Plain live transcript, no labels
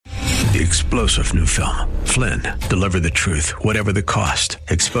The explosive new film, Flynn, deliver the truth, whatever the cost,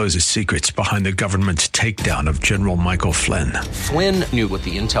 exposes secrets behind the government's takedown of General Michael Flynn. Flynn knew what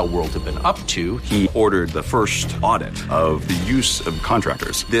the intel world had been up to. He ordered the first audit of the use of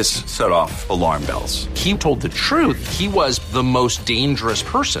contractors. This set off alarm bells. He told the truth. He was the most dangerous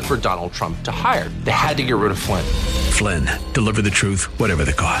person for Donald Trump to hire. They had to get rid of Flynn. Flynn, deliver the truth, whatever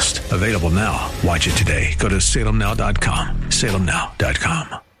the cost. Available now. Watch it today. Go to salemnow.com.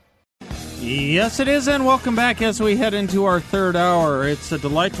 salemnow.com. Yes, it is, and welcome back as we head into our third hour. It's a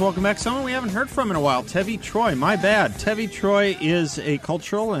delight to welcome back someone we haven't heard from in a while, Tevi Troy. My bad. Tevi Troy is a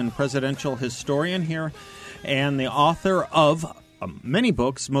cultural and presidential historian here and the author of many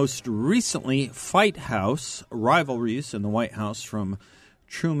books, most recently Fight House, Rivalries in the White House from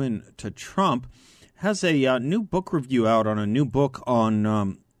Truman to Trump. Has a new book review out on a new book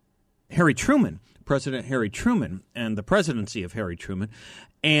on Harry Truman, President Harry Truman, and the presidency of Harry Truman.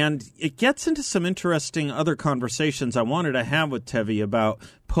 And it gets into some interesting other conversations I wanted to have with Tevi about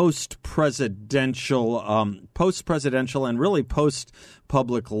post-presidential and really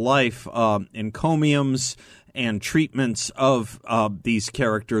post-public life, encomiums and treatments of these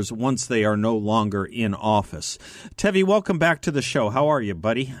characters once they are no longer in office. Tevi, welcome back to the show. How are you,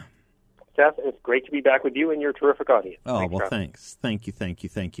 buddy? Seth, it's great to be back with you and your terrific audience. Thanks. Thank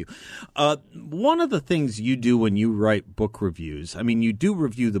you. One of the things you do when you write book reviews, I mean, you do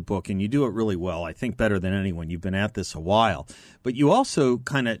review the book and you do it really well, I think better than anyone. You've been at this a while. But you also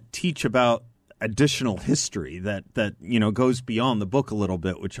kind of teach about additional history that goes beyond the book a little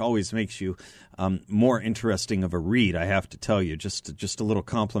bit, which always makes you more interesting of a read, I have to tell you. Just a little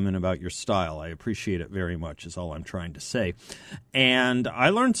compliment about your style. I appreciate it very much is all I'm trying to say. And I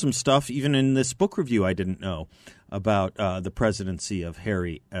learned some stuff even in this book review I didn't know about the presidency of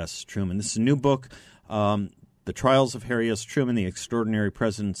Harry S. Truman. This is a new book, The Trials of Harry S. Truman, The Extraordinary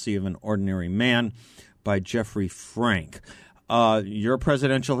Presidency of an Ordinary Man by Jeffrey Frank. You're a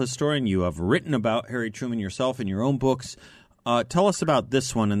presidential historian. You have written about Harry Truman yourself in your own books. Tell us about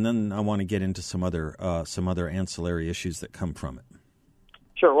this one, and then I want to get into some other ancillary issues that come from it.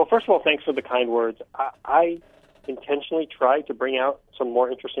 Sure. Well, first of all, thanks for the kind words. I intentionally try to bring out some more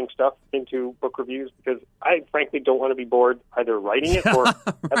interesting stuff into book reviews because I frankly don't want to be bored either writing it or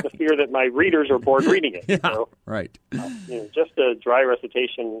have the fear that my readers are bored reading it. Yeah, so, right. Just a dry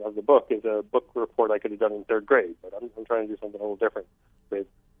recitation of the book is a book report I could have done in third grade, but I'm trying to do something a little different with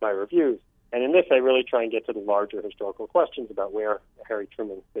my reviews. And in this, I really try and get to the larger historical questions about where Harry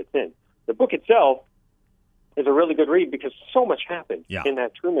Truman fits in. The book itself is a really good read because so much happened in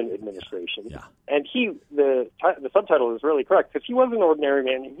that Truman administration. Yeah. And the subtitle is really correct because he was an ordinary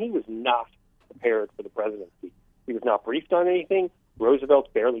man and he was not prepared for the presidency. He was not briefed on anything.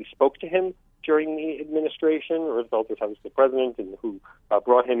 Roosevelt barely spoke to him during the administration. Roosevelt was obviously the president and who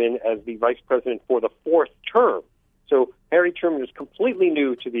brought him in as the vice president for the fourth term. So Harry Truman is completely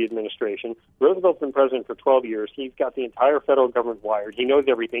new to the administration. Roosevelt's been president for 12 years. He's got the entire federal government wired. He knows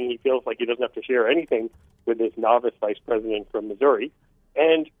everything. He feels like he doesn't have to share anything with this novice vice president from Missouri.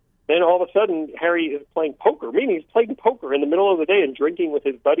 And then all of a sudden, Harry is playing poker, meaning he's playing poker in the middle of the day and drinking with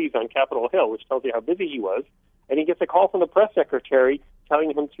his buddies on Capitol Hill, which tells you how busy he was. And he gets a call from the press secretary telling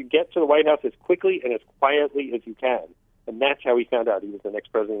him to get to the White House as quickly and as quietly as you can. And that's how he found out he was the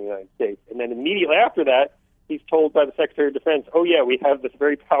next president of the United States. And then immediately after that, he's told by the Secretary of Defense, oh, yeah, we have this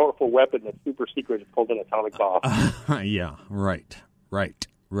very powerful weapon that's super secret. It's called an atomic bomb. Yeah, right.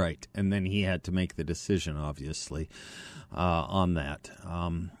 And then he had to make the decision, obviously, on that.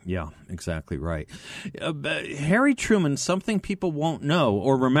 Yeah, exactly right. Harry Truman, something people won't know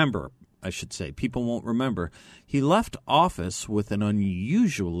or remember, I should say, people won't remember. He left office with an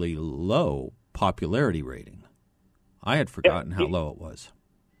unusually low popularity rating. I had forgotten how low it was.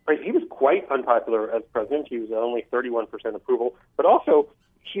 Right, he was quite unpopular as president. He was at only 31% approval. But also,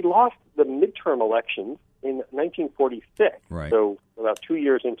 he lost the midterm elections in 1946. Right. So about 2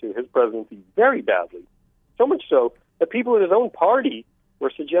 years into his presidency, very badly. So much so that people in his own party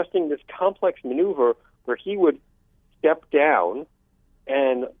were suggesting this complex maneuver where he would step down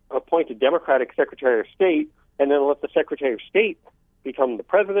and appoint a Democratic Secretary of State and then let the Secretary of State become the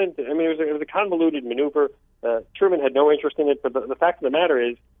president. I mean, it was a convoluted maneuver. Truman had no interest in it, but the fact of the matter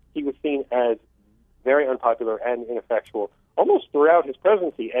is he was seen as very unpopular and ineffectual almost throughout his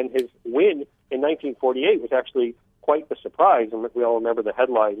presidency, and his win in 1948 was actually quite the surprise, and we all remember the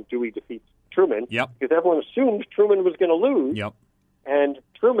headline, Dewey defeats Truman, because everyone assumed Truman was going to lose, and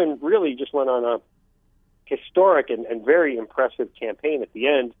Truman really just went on a historic and very impressive campaign at the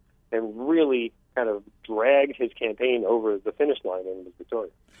end and really kind of dragged his campaign over the finish line and was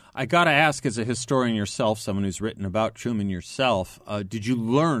victorious. I got to ask, as a historian yourself, someone who's written about Truman yourself, did you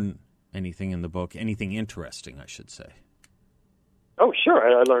learn anything in the book, anything interesting, I should say. Oh,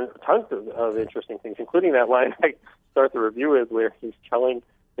 sure. I learned tons of interesting things, including that line I start the review with where he's telling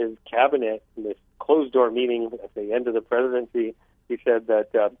his cabinet in this closed-door meeting at the end of the presidency, he said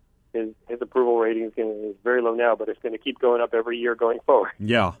that his approval rating is very low now, but it's going to keep going up every year going forward.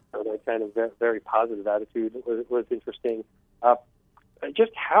 Yeah. So that kind of very positive attitude was interesting.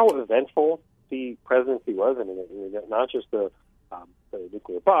 Just how eventful the presidency was. I mean, not just the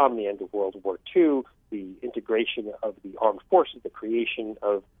nuclear bomb, the end of World War II, the integration of the armed forces, the creation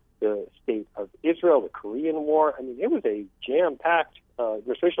of the state of Israel, the Korean War. I mean, it was a jam-packed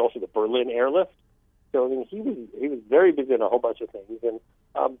administration. Also, the Berlin airlift. So I mean, he was very busy on a whole bunch of things, and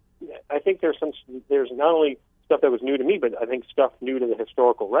I think there's not only stuff that was new to me, but I think stuff new to the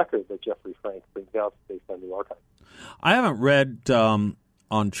historical record that Jeffrey Frank brings out based on the archive. I haven't read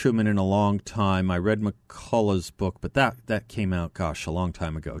on Truman in a long time. I read McCullough's book, but that came out, gosh, a long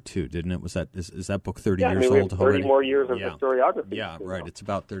time ago too, didn't it? Was that is that book 30 years old? 30 already? More years of historiography. Yeah, right. It's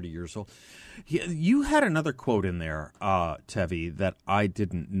about 30 years old. You had another quote in there, Tevi, that I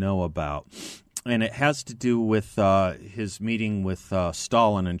didn't know about, and it has to do with his meeting with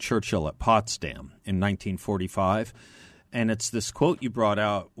Stalin and Churchill at Potsdam in 1945. And it's this quote you brought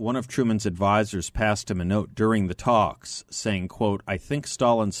out. One of Truman's advisors passed him a note during the talks saying, quote, "I think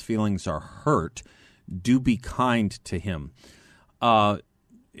Stalin's feelings are hurt. Do be kind to him."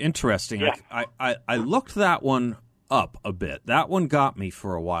 Interesting. Yeah. I looked that one up a bit. That one got me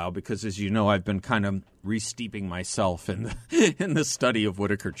for a while because, as you know, I've been kind of re-steeping myself in the study of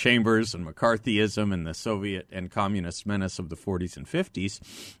Whittaker Chambers and McCarthyism and the Soviet and communist menace of the 40s and 50s.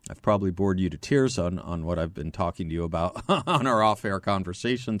 I've probably bored you to tears on what I've been talking to you about on our off-air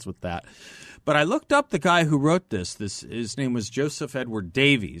conversations with that. But I looked up the guy who wrote this. His name was Joseph Edward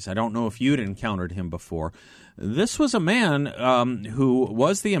Davies. I don't know if you'd encountered him before. This was a man who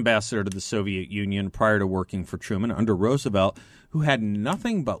was the ambassador to the Soviet Union prior to working for Truman under Roosevelt, who had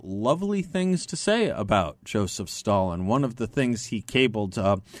nothing but lovely things to say about Joseph Stalin. One of the things he cabled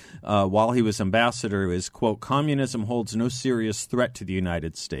while he was ambassador is, quote, "Communism holds no serious threat to the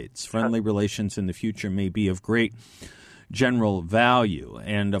United States. Friendly relations in the future may be of great general value."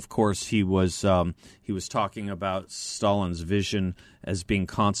 And of course, he was talking about Stalin's vision as being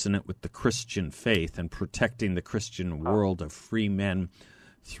consonant with the Christian faith and protecting the Christian world of free men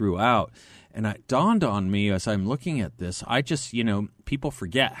throughout. And it dawned on me as I'm looking at this, I just, people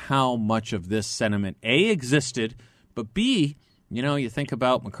forget how much of this sentiment, A, existed, but B, you think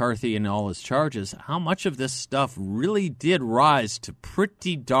about McCarthy and all his charges, how much of this stuff really did rise to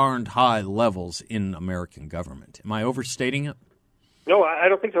pretty darned high levels in American government. Am I overstating it? No, I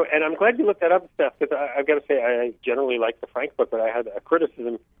don't think so. And I'm glad you looked that up, Steph, because I've got to say I generally like the Frank book, but I had a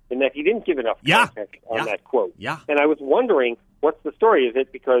criticism in that he didn't give enough context on that quote. Yeah. And I was wondering, what's the story? Is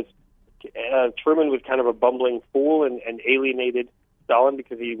it because Truman was kind of a bumbling fool and alienated Stalin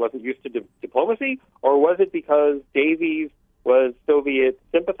because he wasn't used to diplomacy? Or was it because Davies was Soviet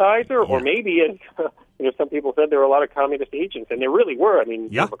sympathizer? Or maybe, as some people said, there were a lot of communist agents, and there really were. I mean,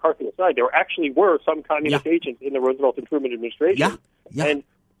 McCarthy aside, there actually were some communist agents in the Roosevelt and Truman administration. And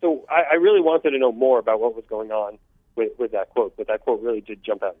so I really wanted to know more about what was going on with that quote, but that quote really did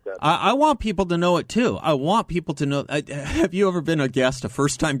jump out and grab me. I want people to know it, too. I want people to know. Have you ever been a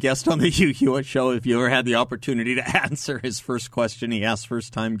first-time guest on the Hugh Hewitt Show? Have you ever had the opportunity to answer his first question he asked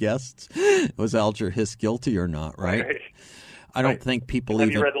first-time guests? Was Alger Hiss guilty or not, right? I don't think people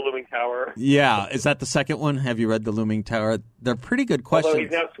Have you read The Looming Tower? Yeah. Is that the second one? Have you read The Looming Tower? They're pretty good questions. Although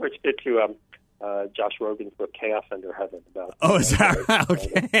he's now switched it to Josh Rogan's book "Chaos Under Heaven." Is that right?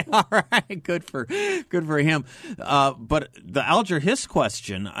 Okay, all right, good for him. But the Alger Hiss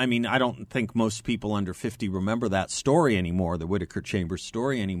question, I mean, I don't think most people under 50 remember that story anymore, the Whittaker Chambers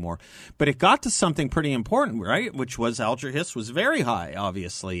story anymore. But it got to something pretty important, right? Which was Alger Hiss was very high,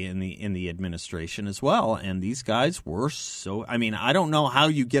 obviously, in the administration as well. And these guys were so. I mean, I don't know how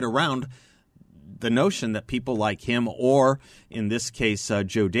you get around the notion that people like him, or in this case,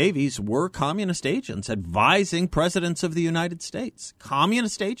 Joe Davies, were communist agents advising presidents of the United States.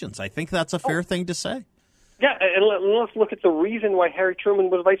 Communist agents. I think that's a fair thing to say. Yeah, and let's look at the reason why Harry Truman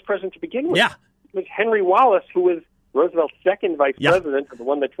was vice president to begin with. Yeah. It was Henry Wallace, who was Roosevelt's second vice president, the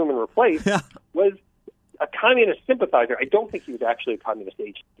one that Truman replaced, was a communist sympathizer. I don't think he was actually a communist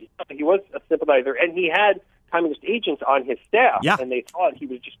agent. He was a sympathizer, and he had communist agents on his staff, and they thought he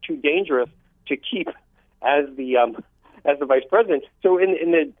was just too dangerous to keep as the vice president. So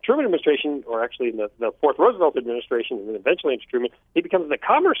in the Truman administration, or actually in the fourth Roosevelt administration, and then eventually into Truman, he becomes the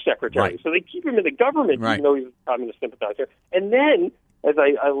Commerce Secretary. So they keep him in the government, even though he's a communist sympathizer. And then, as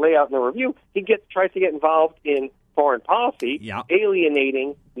I lay out in the review, he tries to get involved in foreign policy, Yeah.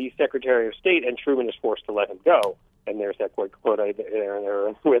 alienating the Secretary of State, and Truman is forced to let him go. And there's that quote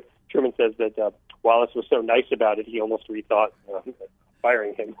there with Truman says that Wallace was so nice about it, he almost rethought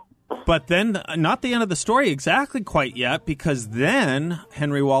firing him. But then, not the end of the story exactly quite yet, because then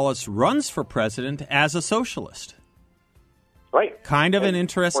Henry Wallace runs for president as a socialist. Right. Kind of an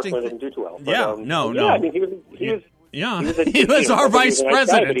interesting. Didn't do too well. But, Yeah. No. I mean, he was He was our vice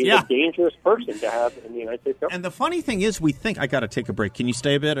president. But he's a dangerous person to have in the United States government. And the funny thing is, we think, I got to take a break. Can you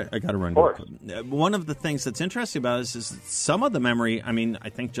stay a bit? I got to run. Of course. One of the things that's interesting about this is some of the memory, I mean, I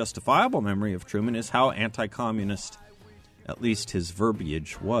think justifiable memory of Truman is how anti-communist, at least his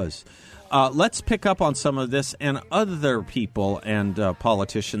verbiage was. Let's pick up on some of this and other people and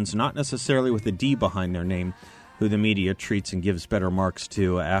politicians, not necessarily with a D behind their name, who the media treats and gives better marks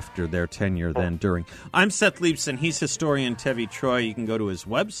to after their tenure than during. I'm Seth Leibson. He's historian Tevi Troy. You can go to his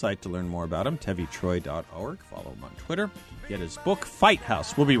website to learn more about him, tevitroy.org. Follow him on Twitter. Get his book, Fight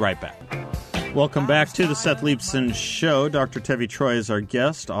House. We'll be right back. Welcome back to the Seth Leibson Show. Dr. Tevi Troy is our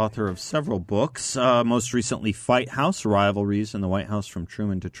guest, author of several books, most recently Fight House, Rivalries in the White House from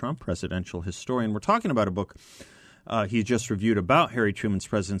Truman to Trump, presidential historian. We're talking about a book he just reviewed about Harry Truman's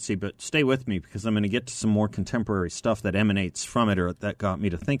presidency, but stay with me because I'm going to get to some more contemporary stuff that emanates from it or that got me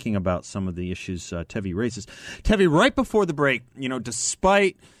to thinking about some of the issues Tevi raises. Tevi, right before the break,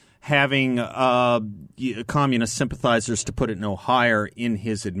 despite having communist sympathizers, to put it no higher, in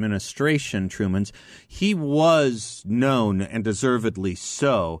his administration, Truman's, he was known, and deservedly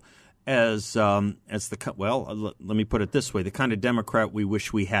so, as let me put it this way, the kind of Democrat we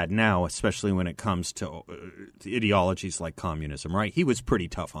wish we had now, especially when it comes to ideologies like communism, right? He was pretty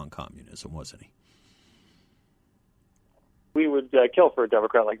tough on communism, wasn't he? We would kill for a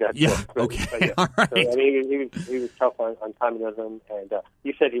Democrat like that. Yeah, okay, all right. So, I mean, he was tough on communism, and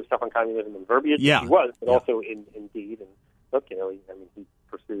you said he was tough on communism in verbiage. Yeah. He was, but also in deed. And look, he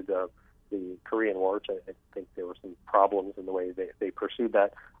pursued the Korean War, which I think there were some problems in the way they pursued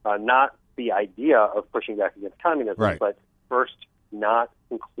that. Not the idea of pushing back against communism, right, but first not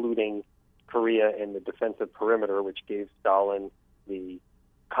including Korea in the defensive perimeter, which gave Stalin the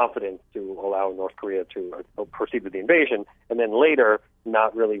confidence to allow North Korea to proceed with the invasion, and then later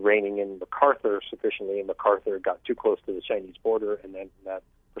not really reining in MacArthur sufficiently, and MacArthur got too close to the Chinese border, and then that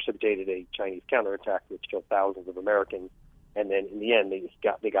precipitated a Chinese counterattack which killed thousands of Americans. And then in the end,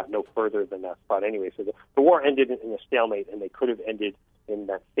 they got no further than that spot anyway. So the war ended in a stalemate, and they could have ended in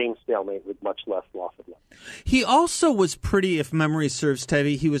that same stalemate with much less loss of life. He also was pretty, if memory serves,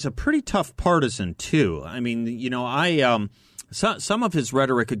 Tevi, he was a pretty tough partisan, too. I mean, some of his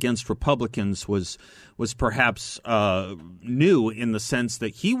rhetoric against Republicans was perhaps new in the sense that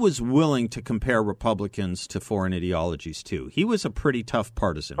he was willing to compare Republicans to foreign ideologies too. He was a pretty tough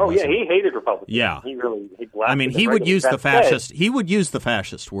partisan. Oh yeah, he hated Republicans. Yeah, he would use the fascist. He would use the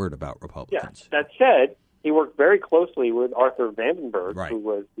fascist word about Republicans. Yeah. That said, he worked very closely with Arthur Vandenberg, right, who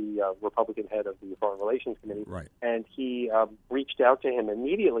was the Republican head of the Foreign Relations Committee, right, and he reached out to him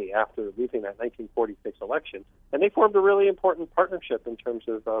immediately after losing that 1946 election, and they formed a really important partnership in terms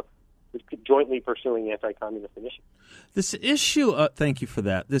of jointly pursuing anti-communist initiatives. This issue, thank you for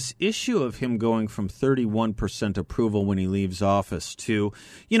that. This issue of him going from 31% approval when he leaves office to,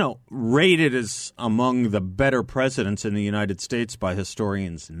 rated as among the better presidents in the United States by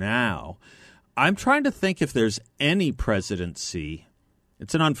historians now. I'm trying to think if there's any presidency.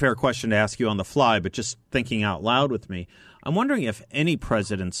 It's an unfair question to ask you on the fly, but just thinking out loud with me, I'm wondering if any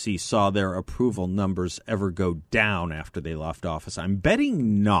presidency saw their approval numbers ever go down after they left office. I'm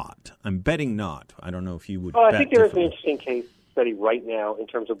betting not. I don't know if you would. I think there is an interesting case study right now in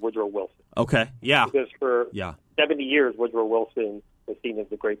terms of Woodrow Wilson. Okay, yeah. Because for 70 years, Woodrow Wilson was seen as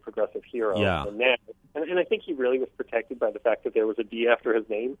the great progressive hero. Yeah. And I think he really was protected by the fact that there was a D after his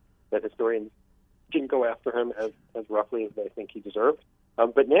name, that historians didn't go after him as roughly as they think he deserved.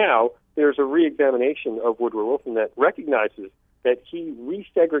 But now there's a re-examination of Woodrow Wilson that recognizes that he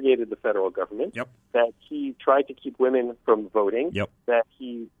resegregated the federal government, yep, that he tried to keep women from voting, yep, that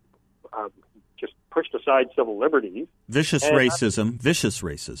he just pushed aside civil liberties. Vicious racism.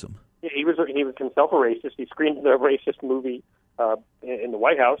 He was himself a racist. He screened the racist movie in the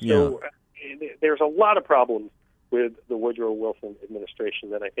White House. So there's a lot of problems with the Woodrow Wilson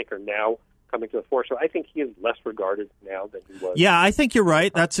administration that I think are now coming to the fore. So I think he is less regarded now than he was. Yeah, I think you're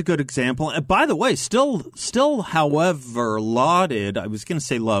right. That's a good example. And by the way, still, however, lauded, I was going to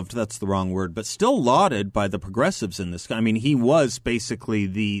say loved, that's the wrong word, but still lauded by the progressives in this. I mean, he was basically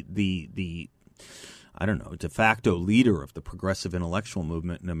the de facto leader of the progressive intellectual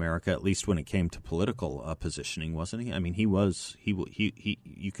movement in America, at least when it came to political positioning, wasn't he? I mean,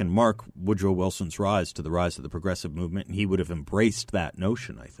 you can mark Woodrow Wilson's rise to the rise of the progressive movement, and he would have embraced that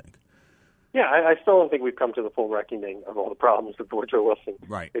notion, I think. Yeah, I still don't think we've come to the full reckoning of all the problems with the Woodrow Wilson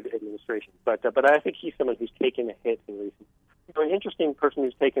administration. But I think he's someone who's taken a hit in recent. An interesting person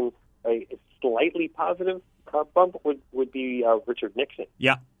who's taken a slightly positive bump would be Richard Nixon.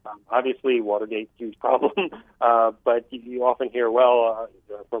 Yeah. Obviously, Watergate, huge problem. But you often hear,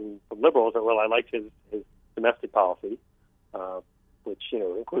 from liberals that, I liked his domestic policy, which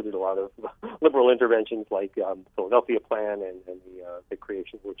included a lot of liberal interventions like the Philadelphia Plan and the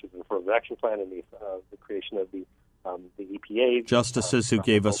creation, which is the Affirmative Action Plan, and the creation of the EPA. Justices who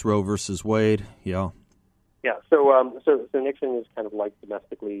gave us Roe versus Wade. Yeah. Yeah, so Nixon is kind of liked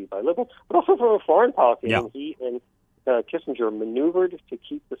domestically by liberals, but also from a foreign policy. Yeah. I mean, he and Kissinger maneuvered to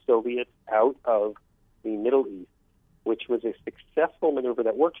keep the Soviets out of the Middle East, which was a successful maneuver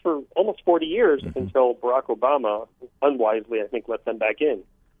that worked for almost 40 years until Barack Obama, unwisely, I think, let them back in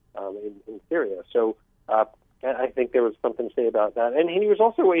Syria. So I think there was something to say about that. And he was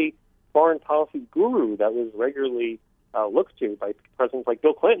also a foreign policy guru that was regularly looked to by presidents like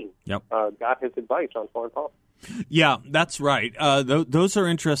Bill Clinton. Yep. Got his advice on foreign policy. Yeah, that's right. Those are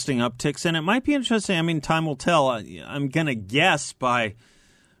interesting upticks, and it might be interesting. I mean, time will tell. I'm going to guess by,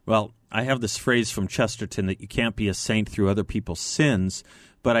 I have this phrase from Chesterton that you can't be a saint through other people's sins,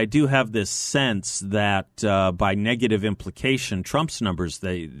 but I do have this sense that by negative implication, Trump's numbers,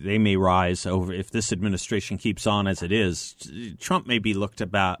 they may rise over if this administration keeps on as it is. Trump may be looked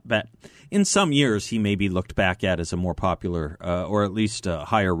at, in some years, he may be looked back at as a more popular or at least a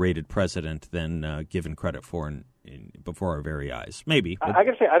higher rated president than given credit for before our very eyes. Maybe. I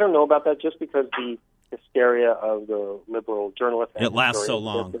got to say, I don't know about that just because the hysteria of the liberal journalists. It lasts so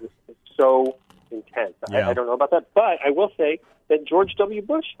long. It's so intense. Yeah. I don't know about that. But I will say that George W.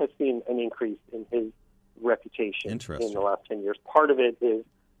 Bush has seen an increase in his reputation in the last 10 years. Part of it is,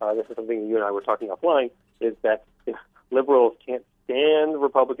 this is something you and I were talking offline, is that liberals can't stand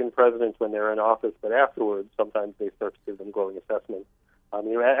Republican presidents when they're in office, but afterwards, sometimes they start to give them glowing assessments.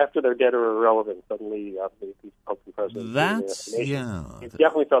 After they're dead or irrelevant, suddenly these Republican presidents. You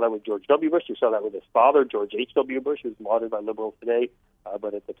definitely saw that with George W. Bush. You saw that with his father, George H.W. Bush, who's lauded by liberals today,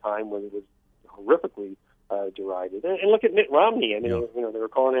 but at the time when it was horrifically derided. And look at Mitt Romney. I mean, they were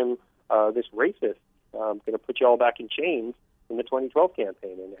calling him this racist, going to put you all back in chains in the 2012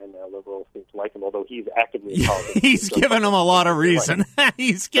 campaign, and liberals seem to like him, although he's actively in politics. He's given them a lot of reason.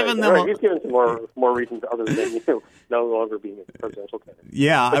 He's given them. He's given some more reasons other than no longer being a presidential candidate.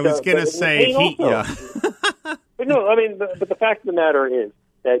 Yeah, I was going to say But no, I mean, but the fact of the matter is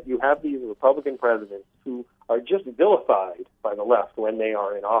that you have these Republican presidents who are just vilified by the left when they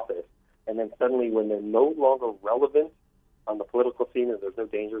are in office, and then suddenly when they're no longer relevant on the political scene and there's no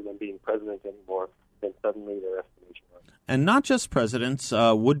danger of them being president anymore, then suddenly their estimation runs. And not just presidents,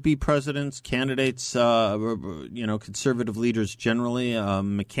 would-be presidents, candidates, conservative leaders generally.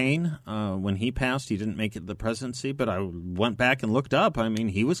 McCain, when he passed, he didn't make it the presidency, but I went back and looked up. I mean,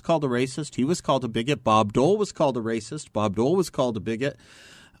 he was called a racist. He was called a bigot. Bob Dole was called a racist. Bob Dole was called a bigot.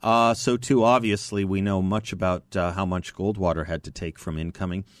 So, too, obviously, we know much about how much Goldwater had to take from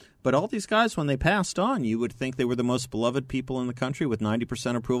incoming. But all these guys, when they passed on, you would think they were the most beloved people in the country with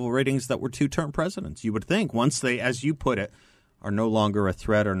 90% approval ratings that were two-term presidents. You would think once they, as you put it, are no longer a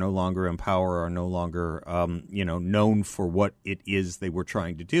threat, are no longer in power, are no longer, known for what it is they were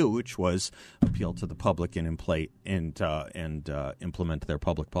trying to do, which was appeal to the public and implement their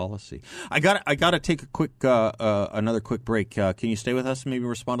public policy. I got to take another quick break. Can you stay with us and maybe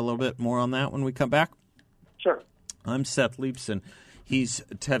respond a little bit more on that when we come back? Sure. I'm Seth Leibson. He's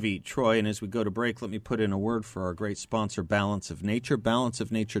Tevi Troy, and as we go to break, let me put in a word for our great sponsor, Balance of Nature,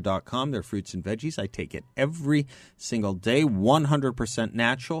 balanceofnature.com. Their fruits and veggies. I take it every single day, 100%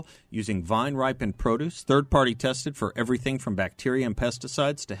 natural, using vine-ripened produce, third-party tested for everything from bacteria and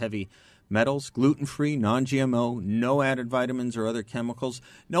pesticides to heavy metals, gluten-free, non-GMO, no added vitamins or other chemicals,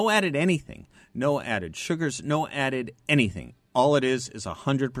 no added anything, no added sugars, no added anything. All it is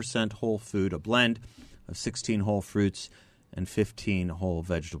 100% whole food, a blend of 16 whole fruits and 15 whole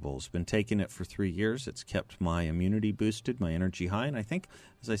vegetables. Been taking it for 3 years. It's kept my immunity boosted, my energy high, and I think,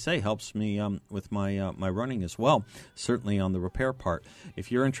 as I say, helps me with my my running as well, certainly on the repair part.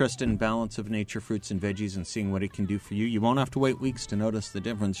 If you're interested in Balance of Nature fruits and veggies and seeing what it can do for you, you won't have to wait weeks to notice the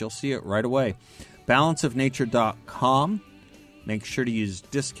difference. You'll see it right away. Balanceofnature.com. Make sure to use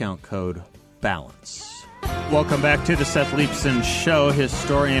discount code BALANCE. Welcome back to the Seth Leibson Show.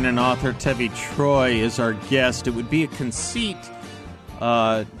 Historian and author Tevi Troy is our guest. It would be a conceit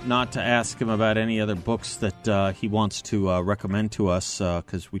not to ask him about any other books that he wants to recommend to us,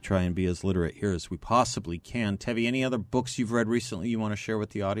 because we try and be as literate here as we possibly can. Tevi, any other books you've read recently you want to share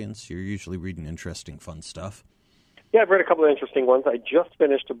with the audience? You're usually reading interesting, fun stuff. Yeah, I've read a couple of interesting ones. I just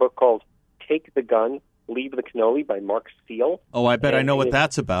finished a book called Take the Gun, Leave the Cannoli by Mark Steele. Oh, I bet I know what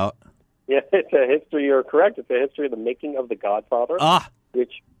that's about. Yeah, it's a history, you're correct. It's a history of the making of The Godfather,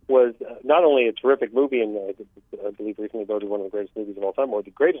 which was not only a terrific movie, and I believe recently voted one of the greatest movies of all time, or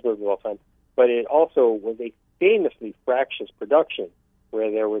the greatest movie of all time, but it also was a famously fractious production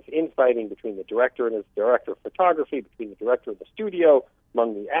where there was infighting between the director and his director of photography, between the director of the studio,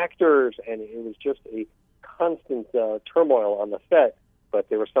 among the actors, and it was just a constant turmoil on the set. But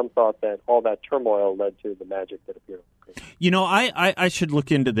there was some thought that all that turmoil led to the magic that appeared. You know, I should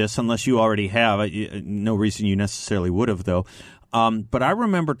look into this, unless you already have. No reason you necessarily would have, though. But I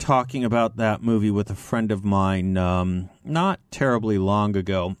remember talking about that movie with a friend of mine not terribly long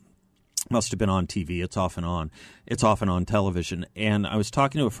ago. Must have been on TV. It's often on television. And I was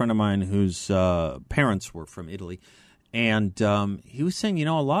talking to a friend of mine whose parents were from Italy. And he was saying,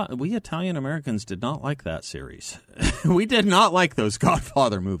 we Italian Americans did not like that series. We did not like those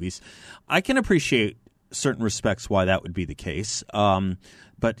Godfather movies. I can appreciate certain respects why that would be the case.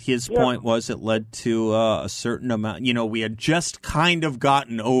 But his point was it led to a certain amount. We had just kind of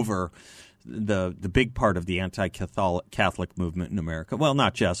gotten over the big part of the anti-Catholic movement in America. Well,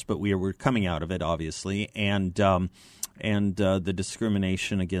 not just, but we were coming out of it, obviously. And the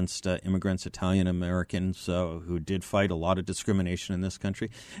discrimination against immigrants, Italian Americans, who did fight a lot of discrimination in this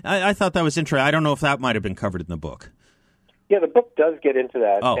country. I thought that was interesting. I don't know if that might have been covered in the book. Yeah, the book does get into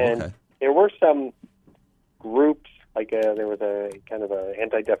that. Oh, and okay. There were some groups, like there was a kind of a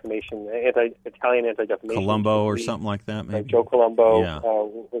Italian anti-defamation. Colombo or something like that, maybe? Joe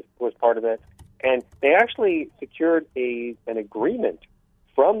Colombo was part of it. And they actually secured an agreement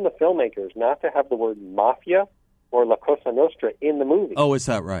from the filmmakers not to have the word mafia or La Cosa Nostra in the movie. Oh, is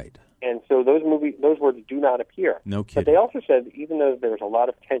that right? And so those words do not appear. No kidding. But they also said, even though there was a lot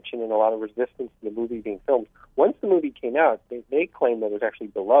of tension and a lot of resistance to the movie being filmed, once the movie came out, they claimed that it was actually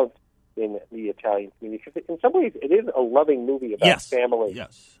beloved in the Italian community. Because in some ways, it is a loving movie about family.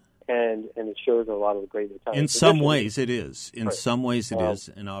 Yes. And it shows a lot of the great Italian. In some ways, it is. In some ways, it is.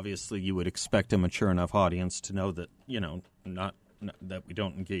 And obviously, you would expect a mature enough audience to know that, not that we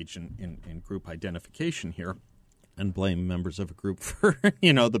don't engage in group identification here and blame members of a group for,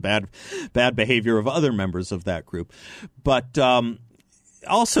 the bad behavior of other members of that group. But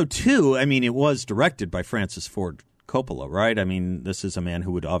also, too, it was directed by Francis Ford Coppola, right? This is a man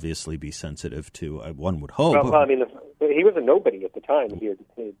who would obviously be sensitive to, one would hope. Well, he was a nobody at the time. He had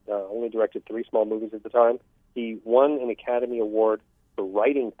only directed 3 small movies at the time. He won an Academy Award for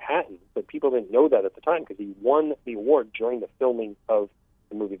writing Patton, but people didn't know that at the time because he won the award during the filming of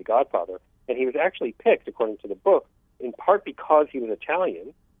the movie The Godfather. And he was actually picked, according to the book, in part because he was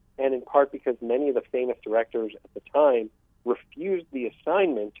Italian and in part because many of the famous directors at the time refused the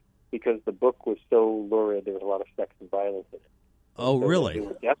assignment because the book was so lurid. There was a lot of sex and violence in it. Oh, so really? They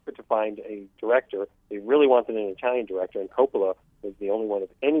were desperate to find a director. They really wanted an Italian director, and Coppola was the only one of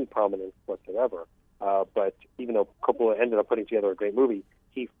any prominence whatsoever. But even though Coppola ended up putting together a great movie,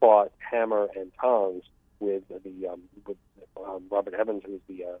 he fought hammer and tongs with Robert Evans, who was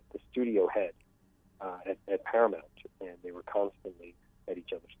the studio head at Paramount, and they were constantly at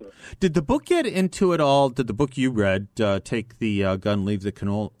each other's throats. Did the book get into it all? Did the book you read, Take the Gun, Leave the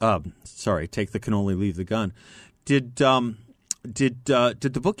Cannoli? Take the Cannoli, Leave the Gun. Did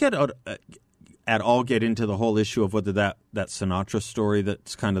the book get at all get into the whole issue of whether that Sinatra story,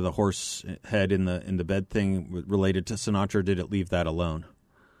 that's kind of the horse head in the bed thing, related to Sinatra? Or did it leave that alone?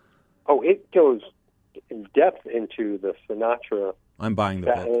 Oh, it goes in depth into the Sinatra. I'm buying the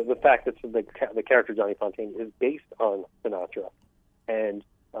book. The fact that the character Johnny Fontane is based on Sinatra, and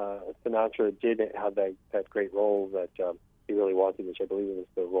Sinatra did have that great role that he really wanted, which I believe was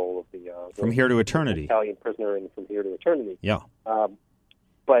the role of the From Here to Eternity, Italian prisoner in From Here to Eternity. Yeah,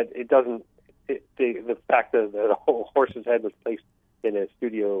 but it doesn't. The fact that the whole horse's head was placed in a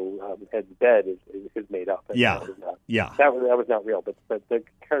studio head's bed is made up. That was not real. But the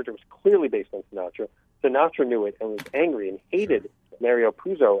character was clearly based on Sinatra. Sinatra knew it and was angry and hated Mario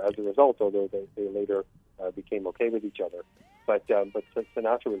Puzo as a result, although they later became okay with each other. But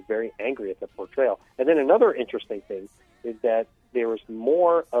Sinatra was very angry at the portrayal. And then another interesting thing is that there was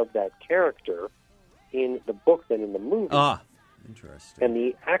more of that character in the book than in the movie. Ah, interesting. And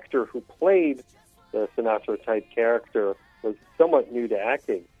the actor who played the Sinatra-type character was somewhat new to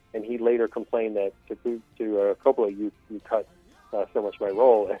acting, and he later complained that to Coppola, you cut so much my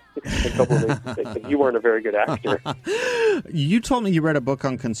role. A couple of days that you weren't a very good actor. You told me you read a book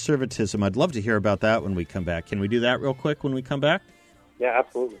on conservatism. I'd love to hear about that when we come back. Can we do that real quick when we come back? Yeah,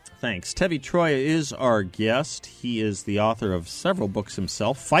 absolutely. Thanks. Tevi Troy is our guest. He is the author of several books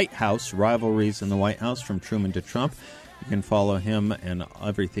himself. Fight House, Rivalries in the White House, From Truman to Trump. You can follow him and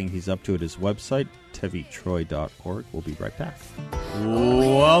everything he's up to at his website, tevitroy.org. We'll be right back.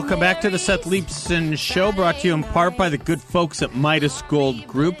 Welcome back to the Seth Leibson Show, brought to you in part by the good folks at Midas Gold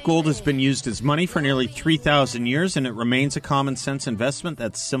Group. Gold has been used as money for nearly 3,000 years, and it remains a common-sense investment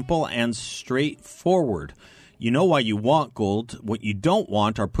that's simple and straightforward. You know why you want gold. What you don't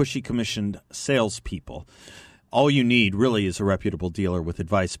want are pushy commissioned salespeople. All you need really is a reputable dealer with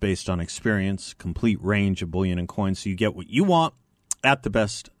advice based on experience, complete range of bullion and coins, so you get what you want at the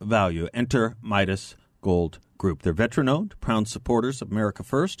best value. Enter Midas Gold Group. They're veteran-owned, proud supporters of America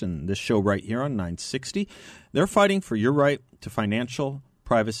First and this show right here on 960. They're fighting for your right to financial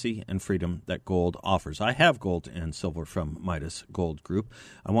privacy and freedom that gold offers. I have gold and silver from Midas Gold Group.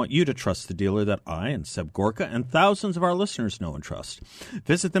 I want you to trust the dealer that I and Seb Gorka and thousands of our listeners know and trust.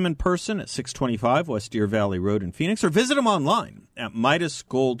 Visit them in person at 625 West Deer Valley Road in Phoenix, or visit them online at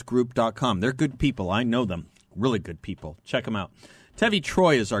MidasGoldGroup.com. They're good people. I know them. Really good people. Check them out. Tevi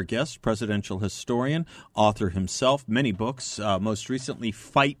Troy is our guest, presidential historian, author himself, many books, most recently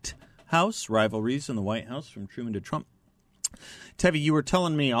Fight House, Rivalries in the White House, From Truman to Trump. Tevi, you were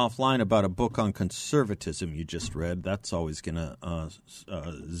telling me offline about a book on conservatism you just read. That's always going to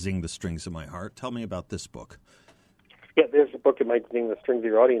zing the strings of my heart. Tell me about this book. Yeah, there's a book that might zing the strings of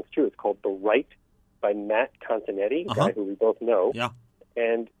your audience, too. It's called The Right by Matt Continetti, a guy who we both know. Yeah.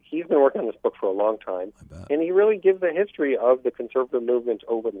 And he's been working on this book for a long time. And he really gives a history of the conservative movement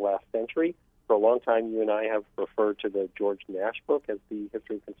over the last century. For a long time, you and I have referred to the George Nash book as the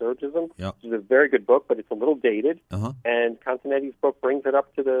history of conservatism. Yep. It's a very good book, but it's a little dated. And Continetti's book brings it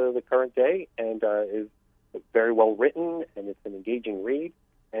up to the current day and is very well written, and it's an engaging read.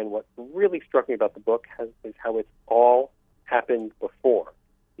 And what really struck me about the book is how it's all happened before.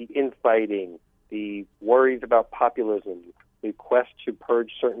 The infighting, the worries about populism, the quest to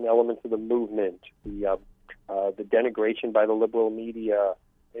purge certain elements of the movement, the denigration by the liberal media.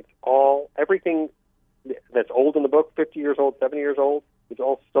 It's all, everything that's old in the book, 50 years old, 70 years old, it's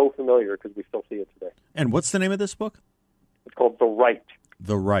all so familiar because we still see it today. And what's the name of this book? It's called The Right.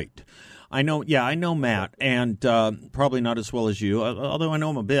 The Right. I know Matt, and probably not as well as you, although I know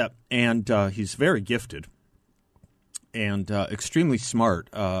him a bit, and he's very gifted and extremely smart.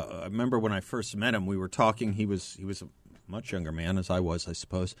 I remember when I first met him, we were talking, he was a much younger man, as I was, I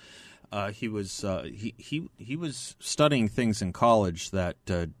suppose. He was studying things in college that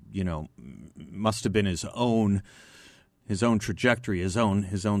must have been his own trajectory, his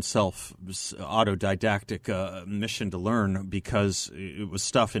own self autodidactic mission to learn, because it was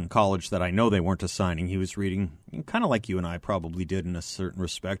stuff in college that I know they weren't assigning. He was reading, kind of like you and I probably did in a certain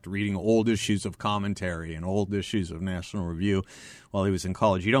respect, reading old issues of commentary and old issues of National Review while he was in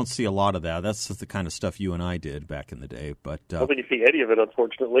college. You don't see a lot of that. That's the kind of stuff you and I did back in the day. But I don't think you see any of it,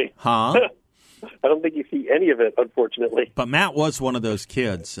 unfortunately. Huh? I don't think you see any of it, unfortunately. But Matt was one of those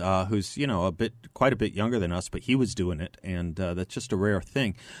kids who's, quite a bit younger than us, but he was doing it, and that's just a rare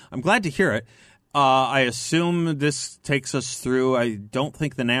thing. I'm glad to hear it. I assume this takes us through, I don't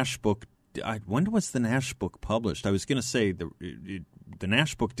think the Nash book, when was the Nash book published? I was going to say the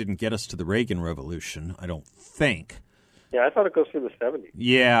Nash book didn't get us to the Reagan Revolution, I don't think. Yeah, I thought it goes through the 70s.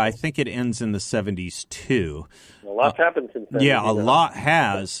 Yeah, I think it ends in the 70s, too. A lot's happened since then. Yeah, a lot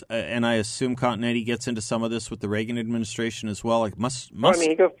has, and I assume Continetti gets into some of this with the Reagan administration as well. He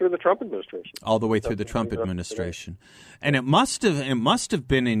goes through the Trump administration. All the way through the Trump administration. And it must have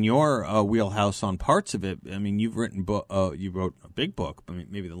been in your wheelhouse on parts of it. I mean, you wrote a big book,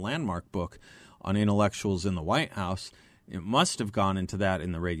 maybe the landmark book on intellectuals in the White House. It must have gone into that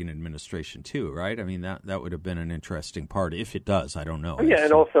in the Reagan administration, too, right? I mean, that would have been an interesting part. If it does, I don't know. Oh, yeah,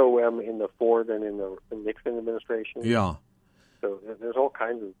 and also in the Ford and in the Nixon administration. Yeah. So there's all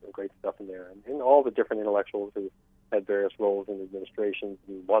kinds of great stuff in there. And all the different intellectuals who had various roles in administrations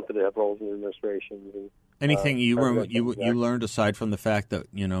and wanted to have roles in administrations. And, anything you learned aside from the fact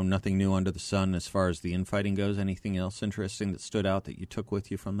that, nothing new under the sun as far as the infighting goes? Anything else interesting that stood out that you took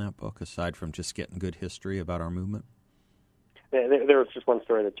with you from that book, aside from just getting good history about our movement? There was just one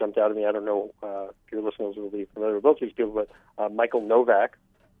story that jumped out at me. I don't know if your listeners will be familiar with both these people, but Michael Novak,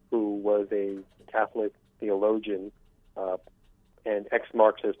 who was a Catholic theologian and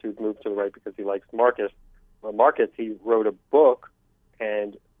ex-Marxist who moved to the right because he likes markets, he wrote a book,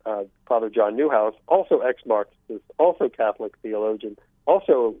 and Father John Newhouse, also ex-Marxist, also Catholic theologian,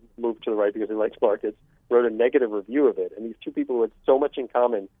 also moved to the right because he likes markets, wrote a negative review of it. And these two people who had so much in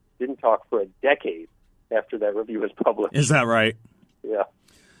common didn't talk for a decade after that review was published. Is that right? Yeah.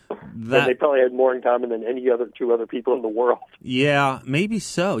 And they probably had more in common than any other two other people in the world. Yeah, maybe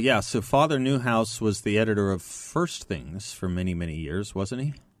so. Yeah, so Father Newhouse was the editor of First Things for many, many years, wasn't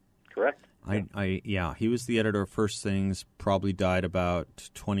he? Correct. He was the editor of First Things, probably died about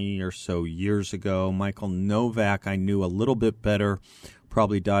 20 or so years ago. Michael Novak, I knew a little bit better,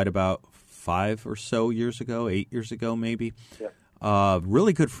 probably died about 5 or so years ago, 8 years ago maybe. Yeah.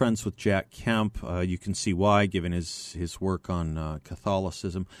 Really good friends with Jack Kemp. You can see why, given his work on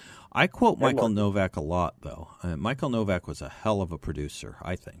Catholicism. I quote Michael Novak a lot, though. Michael Novak was a hell of a producer,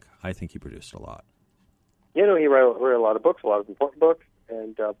 I think. I think he produced a lot. He wrote a lot of books, a lot of important books,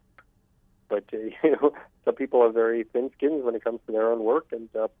 and but some people have very thin skins when it comes to their own work, and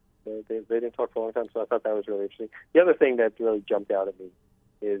they didn't talk for a long time, so I thought that was really interesting. The other thing that really jumped out at me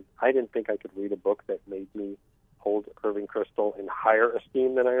is I didn't think I could read a book that made me hold Irving Kristol in higher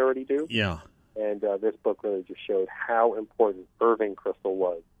esteem than I already do. Yeah. And this book really just showed how important Irving Kristol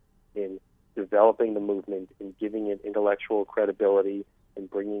was in developing the movement, in giving it intellectual credibility, and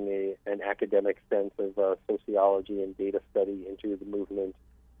bringing an academic sense of sociology and data study into the movement,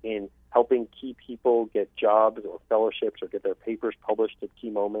 in helping key people get jobs or fellowships or get their papers published at key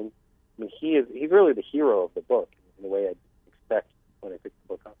moments. I mean, he's really the hero of the book in the way I'd expect when I picked the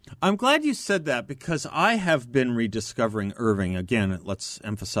book up. I'm glad you said that, because I have been rediscovering Irving. Again, let's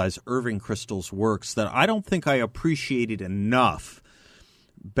emphasize Irving Kristol's works that I don't think I appreciated enough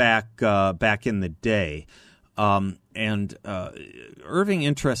back in the day. And Irving,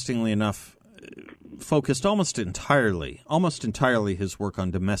 interestingly enough, focused almost entirely his work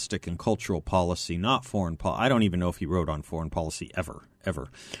on domestic and cultural policy, not foreign policy. I don't even know if he wrote on foreign policy ever.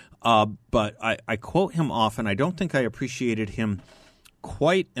 But I quote him often. I don't think I appreciated him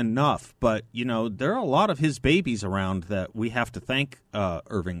quite enough. But, there are a lot of his babies around that we have to thank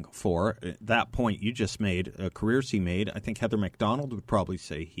Irving for. That point you just made, careers he made, I think Heather McDonald would probably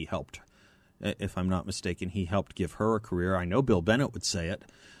say he helped. If I'm not mistaken, he helped give her a career. I know Bill Bennett would say it.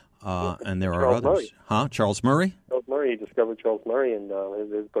 And there are others. Murray. Huh? Charles Murray? Charles Murray. He discovered Charles Murray in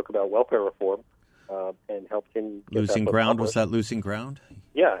his book about welfare reform and helped him get Losing that book Ground. published. Was that Losing Ground?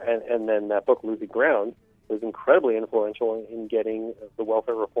 Yeah, and then that book, Losing Ground, was incredibly influential in getting the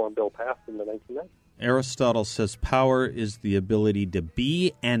welfare reform bill passed in the 1990s. Aristotle says power is the ability to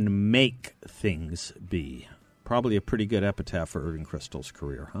be and make things be. Probably a pretty good epitaph for Irving Kristol's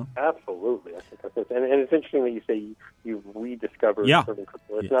career, huh? Absolutely. I think that's it. And it's interesting that you say you've rediscovered Irving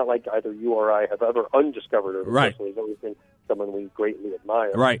Kristol. It's not like either you or I have ever undiscovered Irving Kristol. He's always been someone we greatly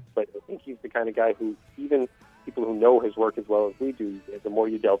admire. Right. But I think he's the kind of guy who, even people who know his work as well as we do, the more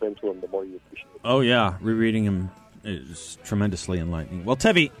you delve into him, the more you appreciate him. Oh, yeah. Rereading him is tremendously enlightening. Well,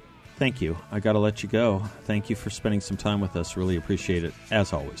 Tevi, thank you. I got to let you go. Thank you for spending some time with us. Really appreciate it,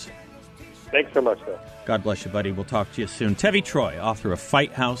 as always. Thanks so much, Phil. God bless you, buddy. We'll talk to you soon. Tevi Troy, author of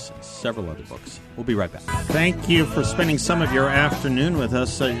Fight House and several other books. We'll be right back. Thank you for spending some of your afternoon with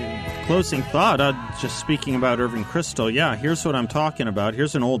us. Closing thought, just speaking about Irving Kristol. Yeah, here's what I'm talking about.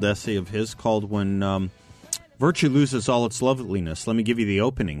 Here's an old essay of his called When Virtue Loses All Its Loveliness. Let me give you the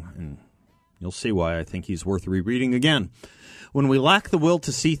opening, and you'll see why I think he's worth rereading again. When we lack the will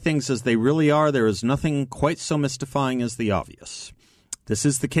to see things as they really are, there is nothing quite so mystifying as the obvious. This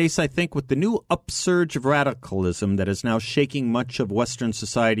is the case, I think, with the new upsurge of radicalism that is now shaking much of Western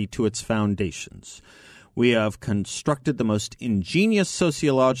society to its foundations. We have constructed the most ingenious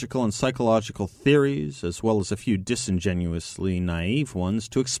sociological and psychological theories, as well as a few disingenuously naive ones,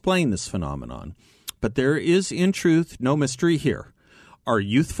 to explain this phenomenon. But there is, in truth, no mystery here. Our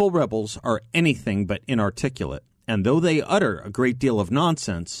youthful rebels are anything but inarticulate, and though they utter a great deal of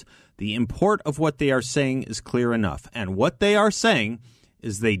nonsense, the import of what they are saying is clear enough. And what they are saying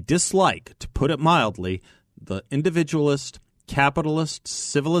is they dislike, to put it mildly, the individualist, capitalist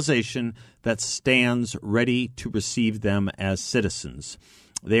civilization that stands ready to receive them as citizens.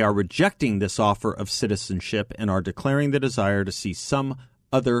 They are rejecting this offer of citizenship and are declaring the desire to see some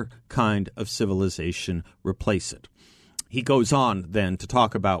other kind of civilization replace it. He goes on then to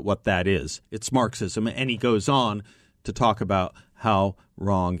talk about what that is. It's Marxism, and he goes on to talk about how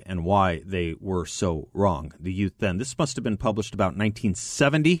wrong and why they were so wrong. The youth then. This must have been published about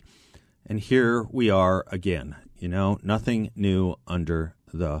 1970, and here we are again. Nothing new under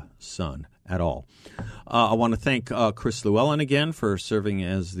the sun at all. I want to thank Chris Llewellyn again for serving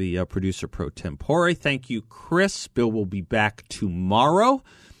as the producer pro tempore. Thank you, Chris. Bill will be back tomorrow,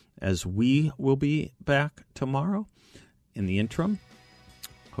 as we will be back tomorrow. In the interim,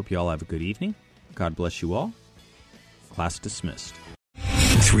 hope you all have a good evening. God bless you all. Class dismissed.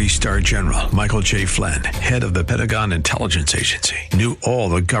 3-star general Michael J. Flynn, head of the Pentagon Intelligence Agency, knew all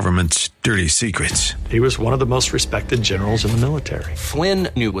the government's dirty secrets. He was one of the most respected generals in the military. Flynn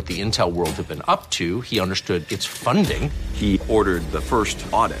knew what the intel world had been up to. He understood its funding. He ordered the first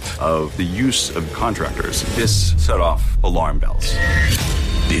audit of the use of contractors. This set off alarm bells.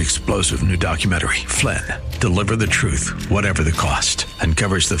 The explosive new documentary, Flynn, Deliver the Truth, Whatever the Cost,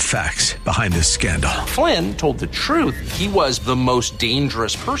 uncovers the facts behind this scandal. Flynn told the truth. He was the most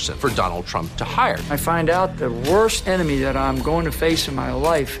dangerous person for Donald Trump to hire. I find out the worst enemy that I'm going to face in my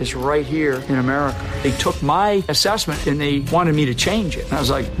life is right here in America. They took my assessment and they wanted me to change it. And I was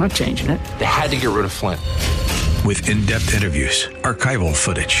like, I'm not changing it. They had to get rid of Flynn. With in-depth interviews, archival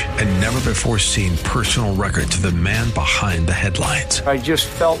footage, and never-before-seen personal records of the man behind the headlines. I just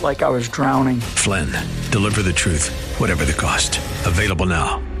felt like I was drowning. Flynn, Deliver the Truth, Whatever the Cost. Available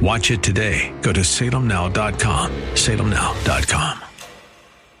now. Watch it today. Go to salemnow.com. salemnow.com.